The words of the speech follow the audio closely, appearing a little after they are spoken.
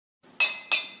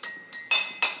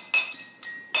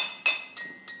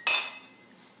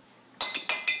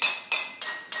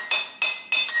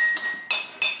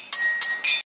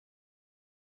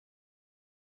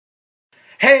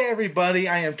everybody,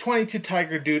 I am 22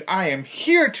 Tiger Dude. I am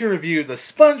here to review the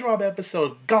SpongeBob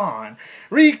episode Gone,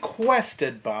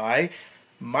 requested by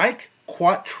Mike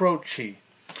Quattrochi.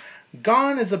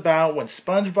 Gone is about when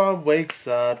SpongeBob wakes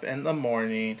up in the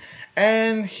morning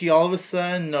and he all of a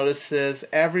sudden notices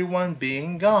everyone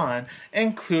being gone,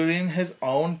 including his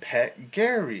own pet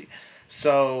Gary.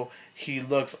 So he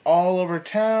looks all over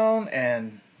town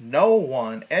and no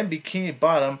one in Bikini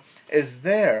Bottom is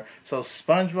there. So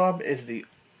SpongeBob is the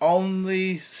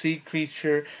only sea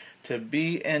creature to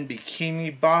be in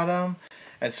Bikini Bottom.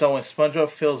 And so when SpongeBob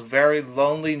feels very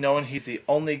lonely knowing he's the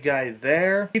only guy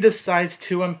there, he decides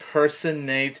to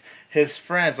impersonate his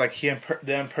friends. Like he did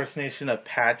an impersonation of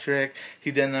Patrick,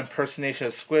 he did an impersonation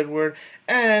of Squidward,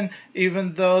 and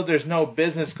even though there's no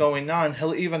business going on,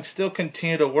 he'll even still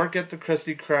continue to work at the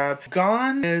Krusty Krab.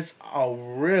 Gone is a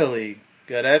really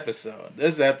good episode.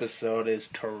 This episode is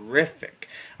terrific.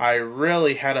 I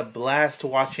really had a blast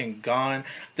watching Gone.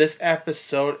 This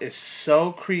episode is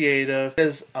so creative. It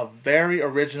is a very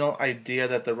original idea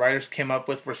that the writers came up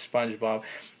with for SpongeBob.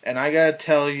 And I gotta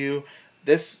tell you,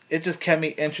 it just kept me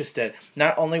interested.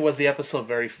 Not only was the episode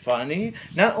very funny,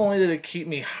 not only did it keep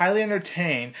me highly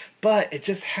entertained, but it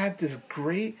just had this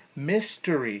great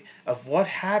mystery of what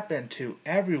happened to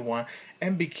everyone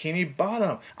in Bikini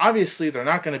Bottom. Obviously, they're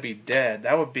not going to be dead.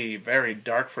 That would be very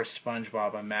dark for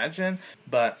SpongeBob, imagine.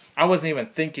 But I wasn't even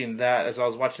thinking that as I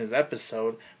was watching this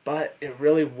episode. But it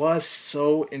really was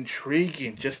so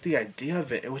intriguing. Just the idea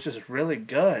of it. It was just really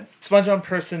good. SpongeBob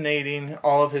impersonating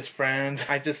all of his friends.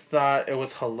 I just thought it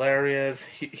was hilarious.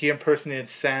 He impersonated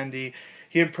Sandy.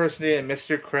 He impersonated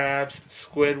Mr. Krabs,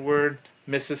 Squidward,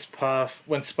 Mrs. Puff.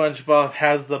 When SpongeBob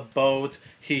has the boat,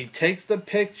 he takes the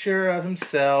picture of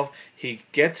himself. He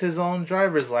gets his own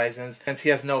driver's license. Since he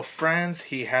has no friends,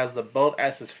 he has the boat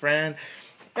as his friend.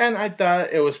 And I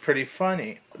thought it was pretty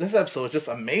funny. This episode was just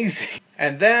amazing.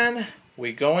 And then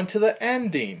we go into the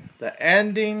ending. The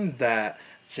ending that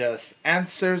just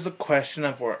answers the question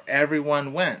of where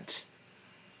everyone went.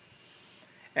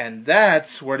 And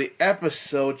that's where the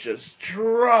episode just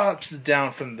drops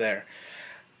down from there.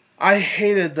 I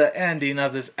hated the ending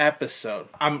of this episode.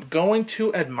 I'm going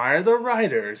to admire the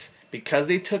writers because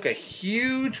they took a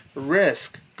huge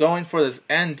risk going for this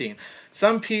ending.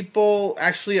 Some people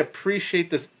actually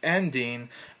appreciate this ending,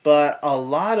 but a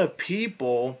lot of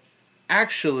people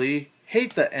actually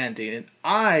hate the ending. And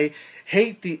I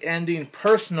hate the ending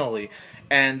personally.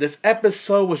 And this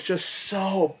episode was just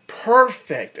so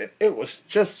perfect. And it was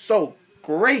just so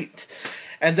great.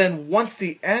 And then once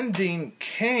the ending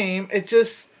came, it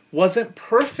just wasn't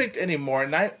perfect anymore,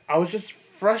 and I was just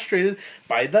frustrated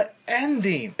by the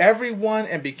ending. Everyone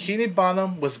in Bikini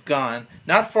Bottom was gone,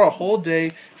 not for a whole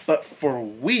day, but for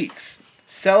weeks,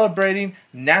 celebrating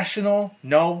National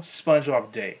No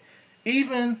SpongeBob Day.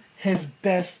 Even his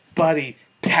best buddy,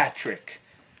 Patrick,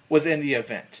 was in the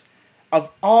event.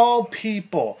 Of all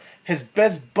people, his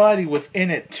best buddy was in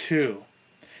it too.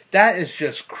 That is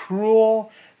just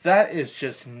cruel. That is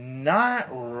just not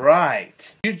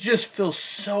right. You just feel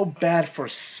so bad for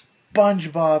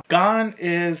SpongeBob. Gone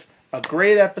is a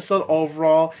great episode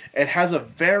overall. It has a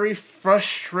very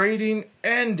frustrating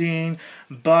ending,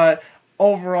 but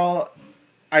overall,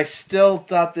 I still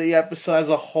thought the episode as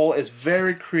a whole is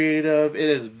very creative. It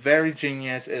is very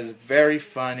genius. It is very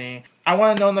funny. I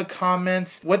want to know in the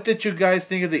comments, what did you guys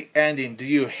think of the ending? Do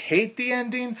you hate the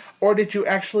ending, or did you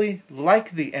actually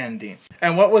like the ending?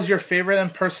 And what was your favorite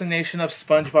impersonation of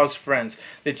SpongeBob's friends?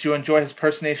 Did you enjoy his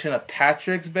impersonation of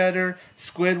Patrick's better,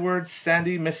 Squidward,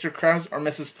 Sandy, Mr. Krabs, or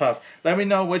Mrs. Puff? Let me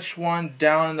know which one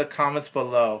down in the comments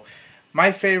below.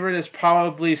 My favorite is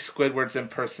probably Squidward's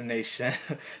impersonation.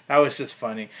 That was just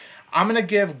funny. I'm going to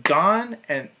give Gone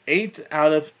an 8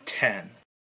 out of 10.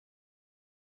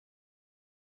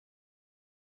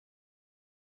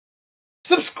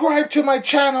 Subscribe to my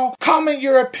channel, comment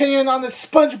your opinion on this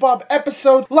SpongeBob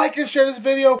episode, like and share this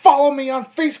video, follow me on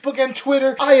Facebook and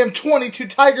Twitter. I am 22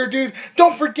 Tiger Dude.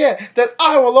 Don't forget that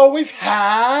I will always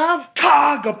have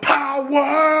Tiger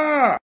Power!